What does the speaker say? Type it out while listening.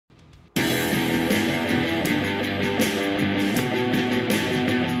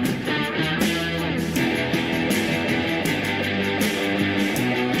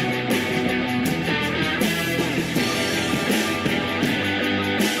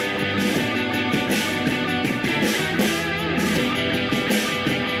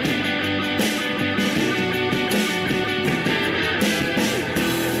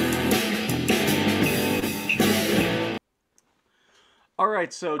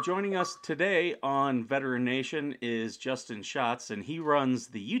right, so joining us today on Veteran Nation is Justin Schatz, and he runs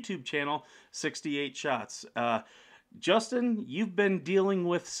the YouTube channel 68 Shots. Justin, you've been dealing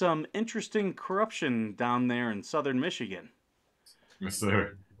with some interesting corruption down there in southern Michigan. Yes,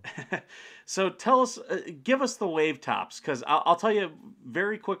 sir. So tell us, give us the wave tops, because I'll tell you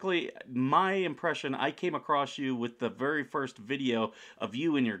very quickly. My impression: I came across you with the very first video of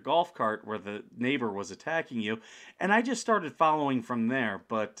you in your golf cart where the neighbor was attacking you, and I just started following from there.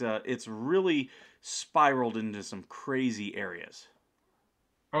 But it's really spiraled into some crazy areas.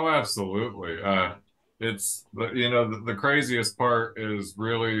 Oh, absolutely. It's the craziest part is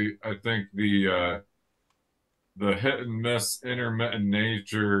really I think the hit and miss intermittent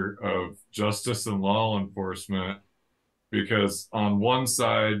nature of justice and law enforcement because on one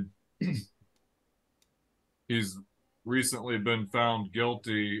side he's recently been found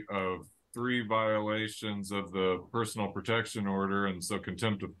guilty of three violations of the personal protection order and so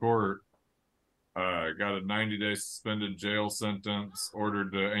contempt of court. Got a 90-day suspended jail sentence,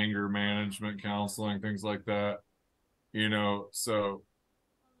 ordered to anger management counseling, things like that. So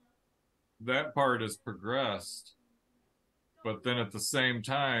that part has progressed. But then at the same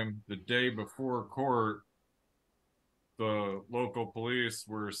time, the day before court, the local police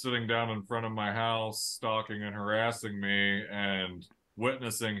were sitting down in front of my house, stalking and harassing me, and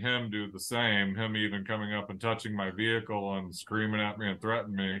witnessing him do the same, him even coming up and touching my vehicle and screaming at me and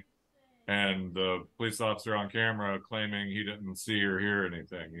threatening me. And the police officer on camera claiming he didn't see or hear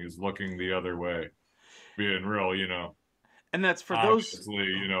anything. He was looking the other way, being real, And that's for those.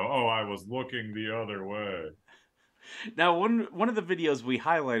 obviously, oh, I was looking the other way. Now, one of the videos we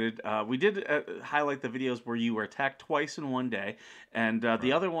highlighted, we did highlight the videos where you were attacked twice in one day, and the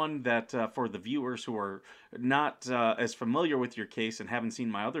Right. other one that for the viewers who are not as familiar with your case and haven't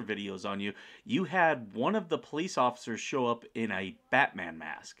seen my other videos on you, you had one of the police officers show up in a Batman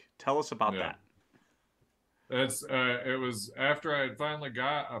mask. Tell us about Yeah. that. It was after I had finally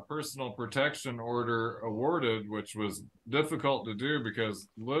got a personal protection order awarded, which was difficult to do because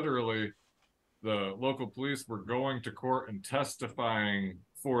literally the local police were going to court and testifying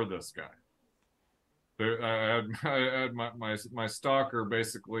for this guy. I had my stalker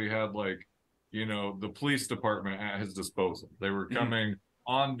basically had like, the police department at his disposal. They were Mhm. coming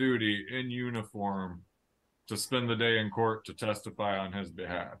on duty in uniform to spend the day in court to testify on his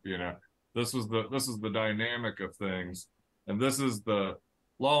behalf. This is the dynamic of things, and this is the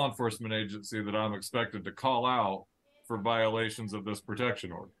law enforcement agency that I'm expected to call out for violations of this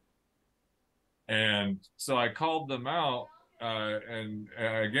protection order. And so I called them out, and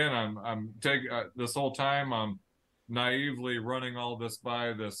again, I'm taking this whole time I'm naively running all this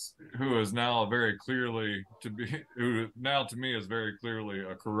by this who is now very clearly to be who now to me is very clearly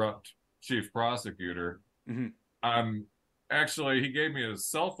a corrupt chief prosecutor. Mhm. I'm actually he gave me his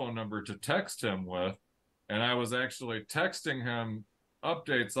cell phone number to text him with, and I was actually texting him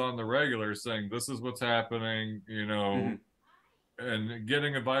updates on the regular saying this is what's happening, Mhm. and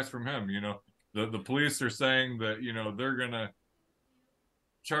getting advice from him. The police are saying that they're gonna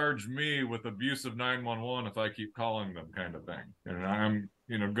charge me with abuse of 911 if I keep calling them, kind of thing. And I'm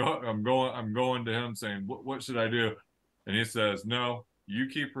going to him saying what should I do, and he says no, you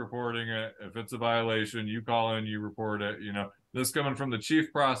keep reporting it. If it's a violation, you call in, you report it. This coming from the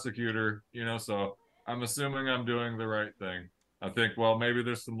chief prosecutor. So I'm assuming I'm doing the right thing. I think, well, maybe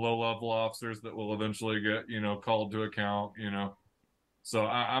there's some low level officers that will eventually get called to account. So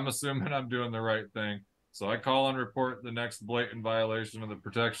I'm assuming I'm doing the right thing. So I call and report the next blatant violation of the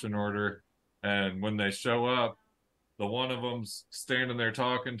protection order. And when they show up, the one of them's standing there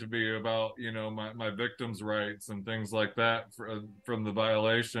talking to me about, my victim's rights and things like that from the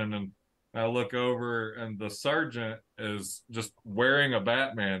violation. And I look over and the sergeant is just wearing a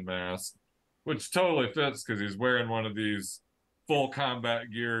Batman mask, which totally fits because he's wearing one of these full combat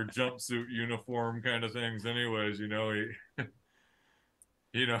gear jumpsuit uniform kind of things anyways.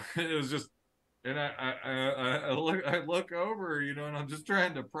 It was just, and I look over, and I'm just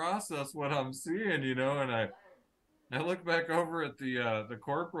trying to process what I'm seeing, and I look back over at the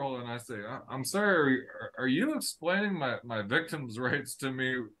corporal and I say, I'm sorry, are you explaining my victim's rights to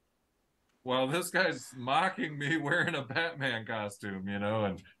me while this guy's mocking me wearing a Batman costume,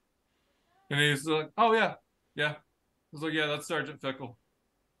 and he's like, oh yeah, yeah. I was like, yeah, that's Sergeant Fickle.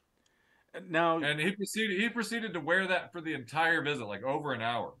 Now, And he proceeded to wear that for the entire visit, like over an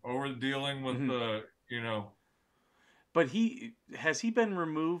hour, over dealing with mhm. the. But he been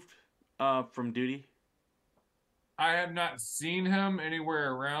removed from duty? I have not seen him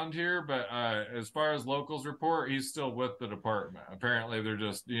anywhere around here, but as far as locals report, he's still with the department. Apparently, they're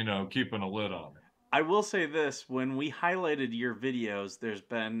just keeping a lid on him. I will say this: when we highlighted your videos, there's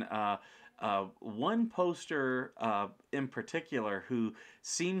been one poster in particular who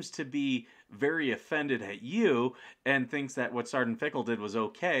seems to be very offended at you and thinks that what Sergeant Fickle did was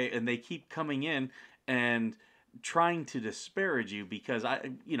okay, and they keep coming in and trying to disparage you because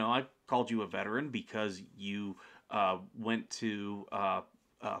I called you a veteran because you went to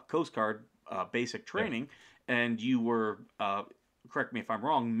Coast Guard basic Yeah. training, and you were correct me if I'm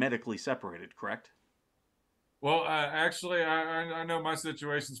wrong, medically separated, correct? Well, actually, I know my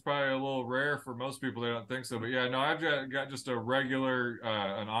situation's probably a little rare for most people. They don't think so, but yeah, no, I've got just a regular,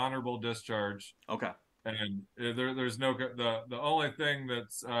 an honorable discharge, Okay. and there's no the only thing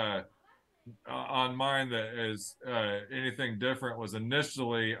that's on mine that is anything different was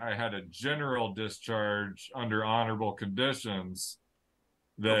initially I had a general discharge under honorable conditions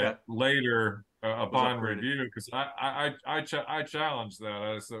Okay. that later Was upon upgraded. review because I challenged that.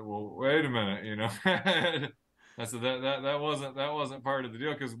 I said, well, wait a minute, you know. I said that wasn't part of the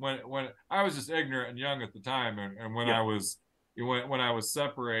deal because when I was just ignorant and young at the time, and when Yep. when I was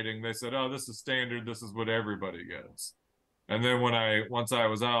separating, they said, oh, this is standard, this is what everybody gets. And then once I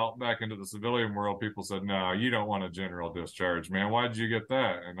was out back into the civilian world, people said, "No, you don't want a general discharge, man. Why did you get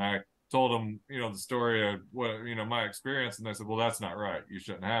that?" And I told them, the story of what, my experience, and they said, "Well, that's not right. You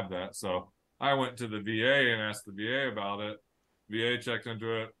shouldn't have that." So I went to the VA and asked the VA about it. VA checked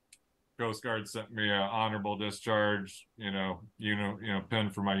into it. Coast Guard sent me an honorable discharge, pin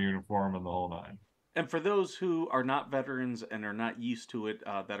for my uniform and the whole nine. And for those who are not veterans and are not used to it,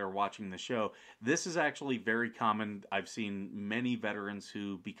 that are watching the show, this is actually very common. I've seen many veterans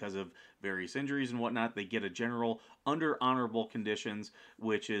who, because of various injuries and whatnot, they get a general under honorable conditions,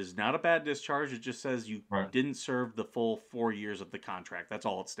 which is not a bad discharge. It just says you Right, didn't serve the full 4 years of the contract. That's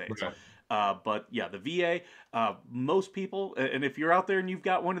all it states. right. But yeah, the VA, most people, and if you're out there and you've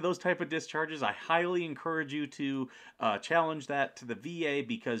got one of those type of discharges, I highly encourage you to challenge that to the VA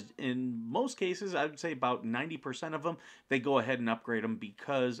because in most cases, I would say about 90% of them, they go ahead and upgrade them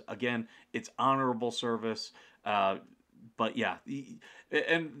because, again, it's honorable service. But yeah,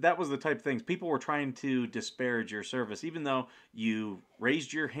 and that was the type of things people were trying to disparage your service, even though you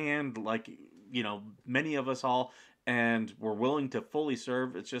raised your hand like, many of us all, and were willing to fully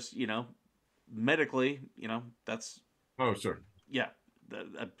serve. It's just, medically, that's, Oh, sure. yeah.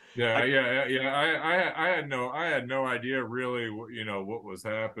 Yeah, I, yeah. I had no idea really what was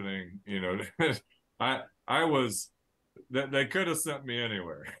happening. I was that they could have sent me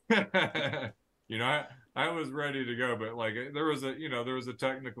anywhere. I was ready to go, but like there was a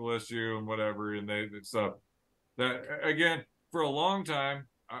technical issue and whatever, and so that again for a long time,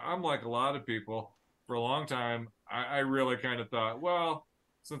 I'm like a lot of people. For a long time, I really kind of thought, well,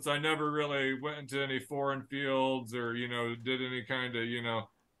 since I never really went into any foreign fields or did any kind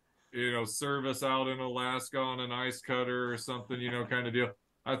of service out in Alaska on an ice cutter or something, kind of deal.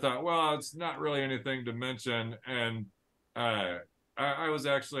 I thought, well, it's not really anything to mention. And uh, I was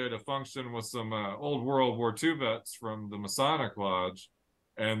actually at a function with some old World War II vets from the Masonic Lodge,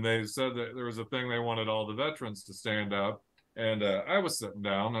 and they said that there was a thing they wanted all the veterans to stand up. And I was sitting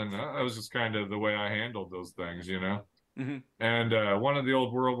down, and I was just kind of the way I handled those things. mhm. And one of the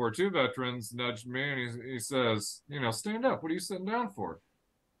old World War II veterans nudged me, and he says, stand up. What are you sitting down for?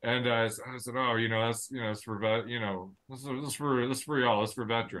 And I said, oh, it's for this is for y'all, it's for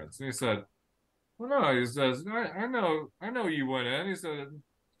veterans. And he said, well, no, he says, I know you went in. He said,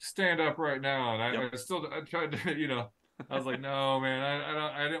 stand up right now. And Yep. I tried to, I was like, no, man,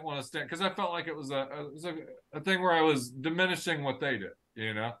 I didn't want to stand because I felt like it was a thing where I was diminishing what they did.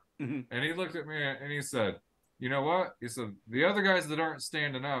 Mhm. And he looked at me and he said, you know what? He said, the other guys that aren't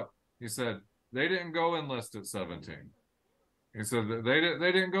standing up, he said, they didn't go enlist at 17. He said that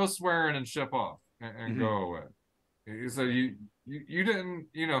they didn't go swearing and ship off and go Mhm. away. He said you didn't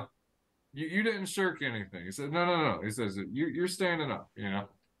you didn't shirk anything. He said no. He says you're standing up.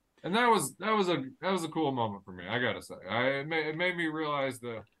 And that was a cool moment for me. I gotta say, it made me realize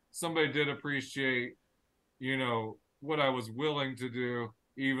that somebody did appreciate what I was willing to do,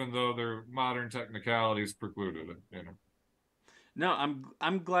 even though their modern technicalities precluded it. No,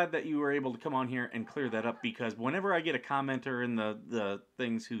 I'm glad that you were able to come on here and clear that up because whenever I get a commenter in the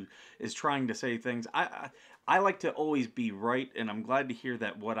things who is trying to say things, I like to always be right, and I'm glad to hear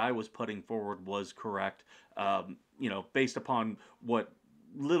that what I was putting forward was correct. Based upon what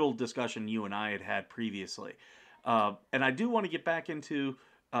little discussion you and I had had previously, and I do want to get back into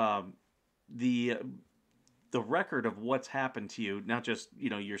the the record of what's happened to you, not just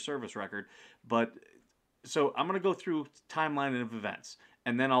your service record, but so I'm going to go through timeline of events,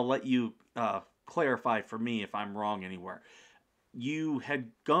 and then I'll let you clarify for me if I'm wrong anywhere. you had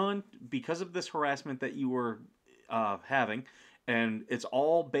gone because of this harassment that you were having, and it's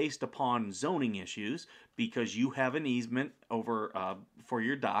all based upon zoning issues because you have an easement over for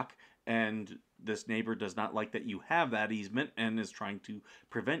your dock, and this neighbor does not like that you have that easement and is trying to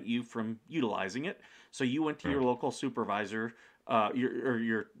prevent you from utilizing it. So you went to your Right. local supervisor,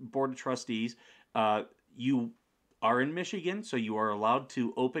 your board of trustees. You are in Michigan, so you are allowed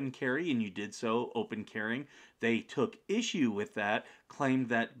to open carry, and you did so open carrying. They took issue with that, claimed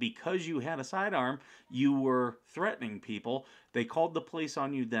that because you had a sidearm, you were threatening people. They called the police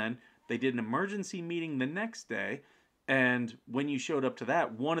on you then. They did an emergency meeting the next day. And when you showed up to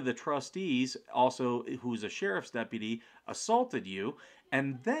that, one of the trustees, also who's a sheriff's deputy, assaulted you.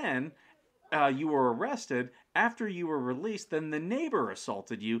 And then you were arrested. After you were released, then the neighbor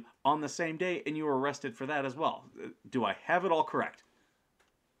assaulted you on the same day, and you were arrested for that as well. Do I have it all correct?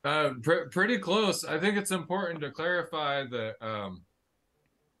 Pretty close. I think it's important to clarify that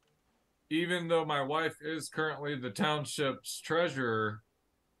even though my wife is currently the township's treasurer,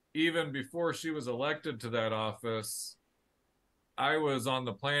 even before she was elected to that office, I was on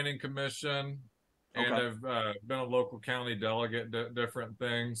the planning commission, and Okay. I've been a local county delegate, different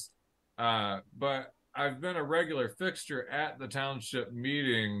things. But I've been a regular fixture at the township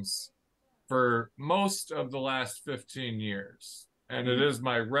meetings for most of the last 15 years. And it Mm-hmm. is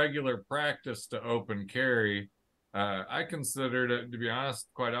my regular practice to open carry. I considered it, to be honest,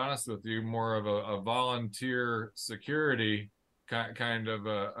 quite honest with you, more of a volunteer security kind of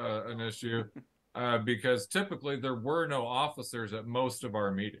an issue, because typically there were no officers at most of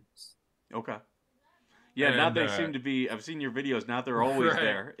our meetings. Okay. Yeah, now And they seem to be. I've seen your videos. Now they're always right,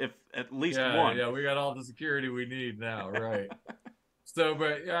 there, if at least yeah, one. yeah, we got all the security we need now, right? So,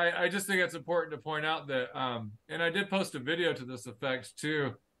 but I just think it's important to point out that, and I did post a video to this effect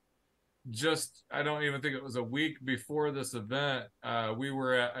too. Just, I don't even think it was a week before this event. We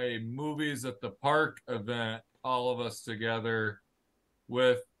were at a movies at the park event, all of us together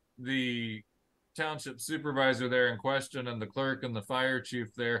with the township supervisor there in question and the clerk and the fire chief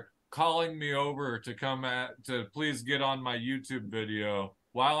there calling me over to to please get on my YouTube video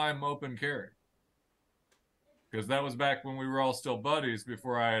while I'm open carry, because that was back when we were all still buddies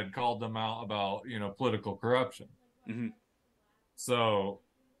before I had called them out about, political corruption. Hmm. So,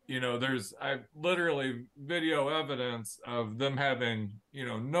 there's I literally video evidence of them having,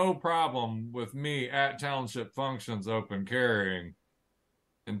 no problem with me at township functions open carrying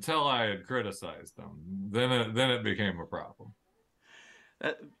until I had criticized them. Then it became a problem.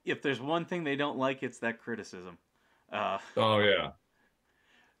 Uh, if there's one thing they don't like, it's that criticism. Uh, Oh yeah.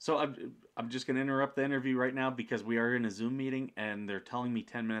 so I'm just going to interrupt the interview right now because we are in a Zoom meeting and they're telling me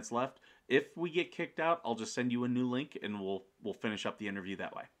 10 minutes left. If we get kicked out, I'll just send you a new link and we'll finish up the interview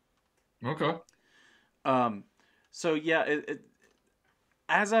that way. Okay. Um, so yeah,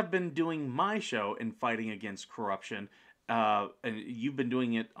 as I've been doing my show in fighting against corruption, and you've been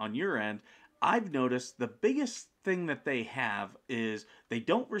doing it on your end, I've noticed the biggest thing that they have is they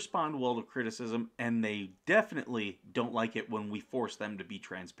don't respond well to criticism, and they definitely don't like it when we force them to be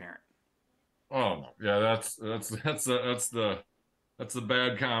transparent. Oh yeah, that's the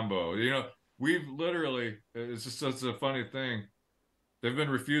bad combo. We've literally, it's just such a funny thing. They've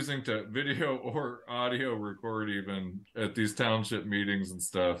been refusing to video or audio record even at these township meetings and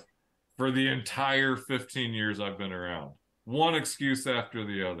stuff for the entire 15 years I've been around. One excuse after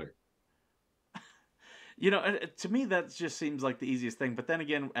the other. To me, that just seems like the easiest thing. But then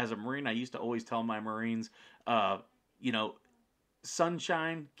again, as a Marine, I used to always tell my Marines, uh, you know,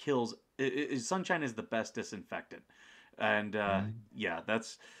 sunshine kills. Sunshine is the best disinfectant, and Mhm. yeah,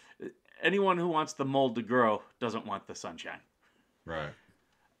 that's anyone who wants the mold to grow doesn't want the sunshine. Right.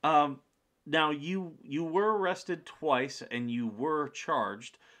 Um, Now you were arrested twice and you were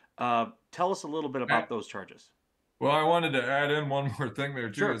charged. Tell us a little bit Uh, about those charges. Well, I wanted to add in one more thing there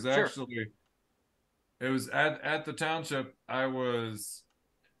too. Sure, Is sure. actually it was at the township I was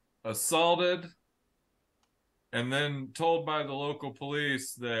assaulted and then told by the local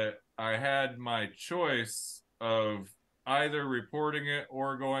police that I had my choice of either reporting it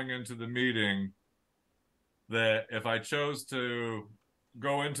or going into the meeting, that if I chose to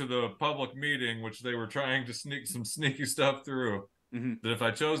go into the public meeting, which they were trying to sneak some sneaky stuff through, Hmm. that if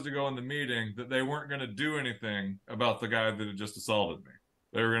I chose to go in the meeting, that they weren't going to do anything about the guy that had just assaulted me.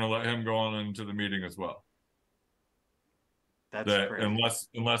 They were going to let him go on into the meeting as well. That's That crazy.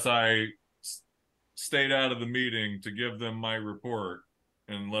 unless I stayed out of the meeting to give them my report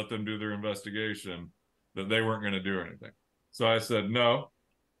and let them do their investigation, that they weren't going to do anything. So I said, no,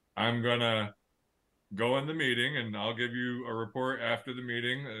 I'm going to go in the meeting and I'll give you a report after the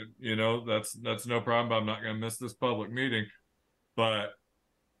meeting. That's no problem. I'm not going to miss this public meeting. But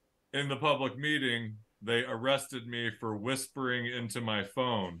in the public meeting, they arrested me for whispering into my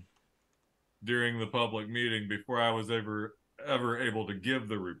phone during the public meeting before I was ever able to give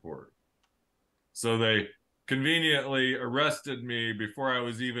the report. So they conveniently arrested me before I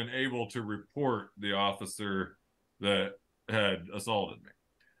was even able to report the officer that had assaulted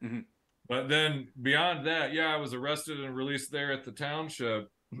me. Mm-hmm. But then beyond that, yeah, I was arrested and released there at the township.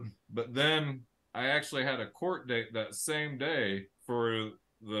 But then I actually had a court date that same day for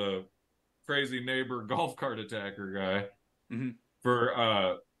the crazy neighbor golf cart attacker guy Mm-hmm.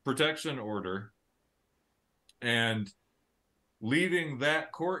 for protection order. And leaving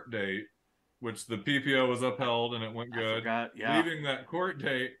that court date, which the PPO was upheld and it went I good, forgot. Yeah. leaving that court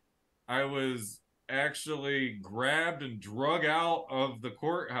date, I was actually grabbed and drug out of the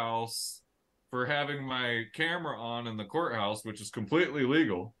courthouse for having my camera on in the courthouse, which is completely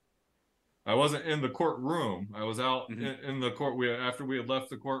legal. I wasn't in the courtroom. I was out Mm-hmm. in the court. After we had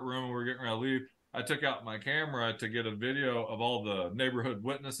left the courtroom and we were getting ready to leave, I took out my camera to get a video of all the neighborhood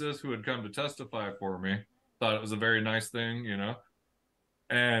witnesses who had come to testify for me. Thought it was a very nice thing, you know.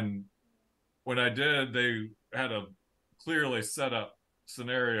 And when I did, they had a clearly set up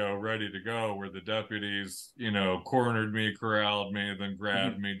scenario ready to go where the deputies, you know, cornered me, corralled me, then Mm-hmm.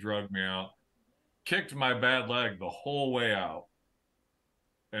 grabbed me, drugged me out, kicked my bad leg the whole way out,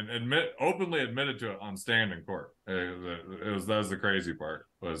 and openly admitted to it on stand in court. That was the crazy part,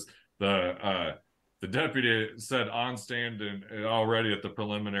 was the deputy said on stand and already at the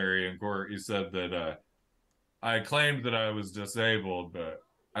preliminary in court, he said that I claimed that I was disabled, but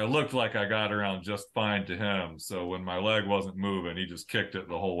I looked like I got around just fine to him. So when my leg wasn't moving, he just kicked it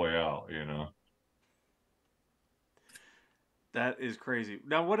the whole way out, you know. That is crazy.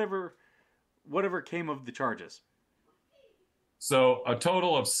 Now, whatever came of the charges. So a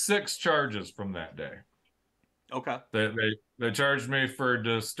total of 6 charges from that day. Okay. They charged me for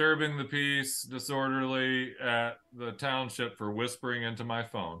disturbing the peace disorderly at the township for whispering into my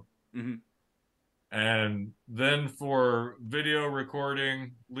phone. Mm-hmm. And then for video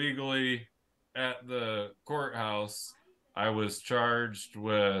recording legally at the courthouse, I was charged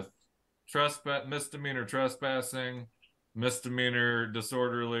with misdemeanor trespassing, misdemeanor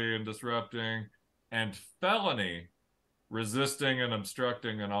disorderly and disrupting, and felony resisting and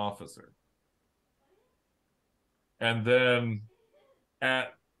obstructing an officer. And then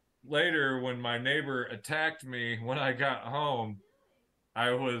at later, when my neighbor attacked me when I got home,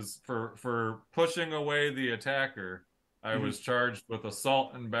 I was for pushing away the attacker, I Mm-hmm. was charged with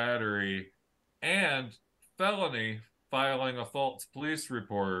assault and battery and felony filing a false police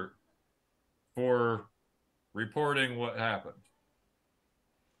report for reporting what happened.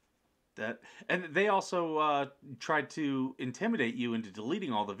 That, and they also tried to intimidate you into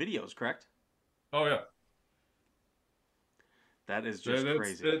deleting all the videos, correct? Oh yeah. That is just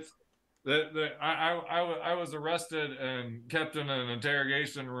crazy. I was arrested and kept in an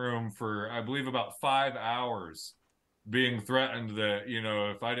interrogation room for, I believe, about 5 hours, being threatened that, you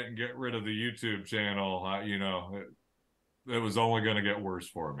know, if I didn't get rid of the YouTube channel, you know, it was only going to get worse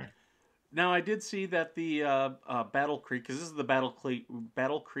for me. Now, I did see that the Battle Creek, because this is the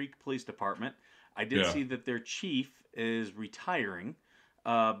Battle Creek Police Department, I did Yeah. see that their chief is retiring.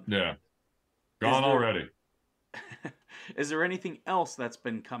 Yeah. Is Gone there already. is there anything else that's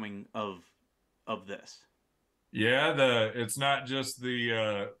been coming of this? Yeah, it's not just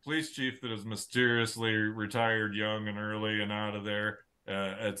the police chief that is mysteriously retired young and early and out of there.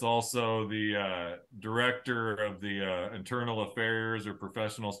 It's also the director of the internal affairs or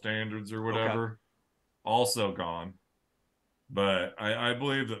professional standards or Okay. whatever, also gone. But I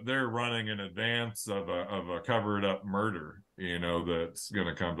believe that they're running in advance of a covered up murder, you know, that's going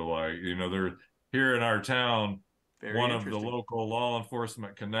to come to light. You know, they're here in our town. Very One of the interesting. local law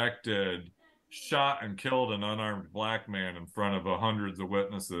enforcement connected shot and killed an unarmed black man in front of hundreds of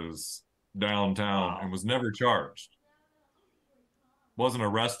witnesses downtown Wow. and was never charged. Wasn't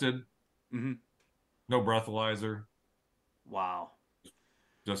arrested. Mm-hmm. No breathalyzer. Wow.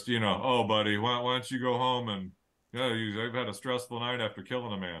 Just, you know, oh, buddy, why don't you go home and, yeah, I've had a stressful night after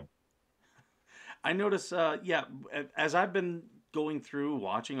killing a man. I notice, yeah, as I've been going through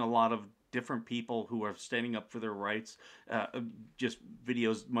watching a lot of different people who are standing up for their rights, just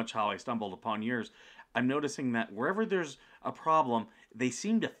videos, much how I stumbled upon yours, I'm noticing that wherever there's a problem, they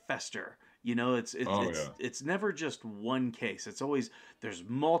seem to fester. You know, Oh, yeah. it's never just one case. It's always there's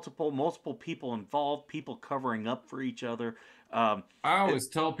multiple people involved, people covering up for each other. I It, always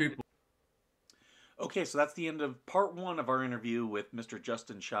tell people, Okay, so that's the end of part one of our interview with Mr.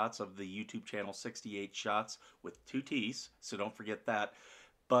 Justin Shotts of the YouTube channel 68 Shotts with two T's, so don't forget that.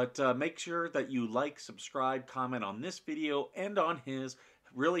 But make sure that you like, subscribe, comment on this video and on his.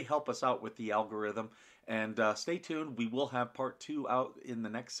 Really help us out with the algorithm. And stay tuned. We will have part 2 out in the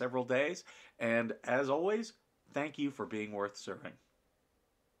next several days. And as always, thank you for being worth serving.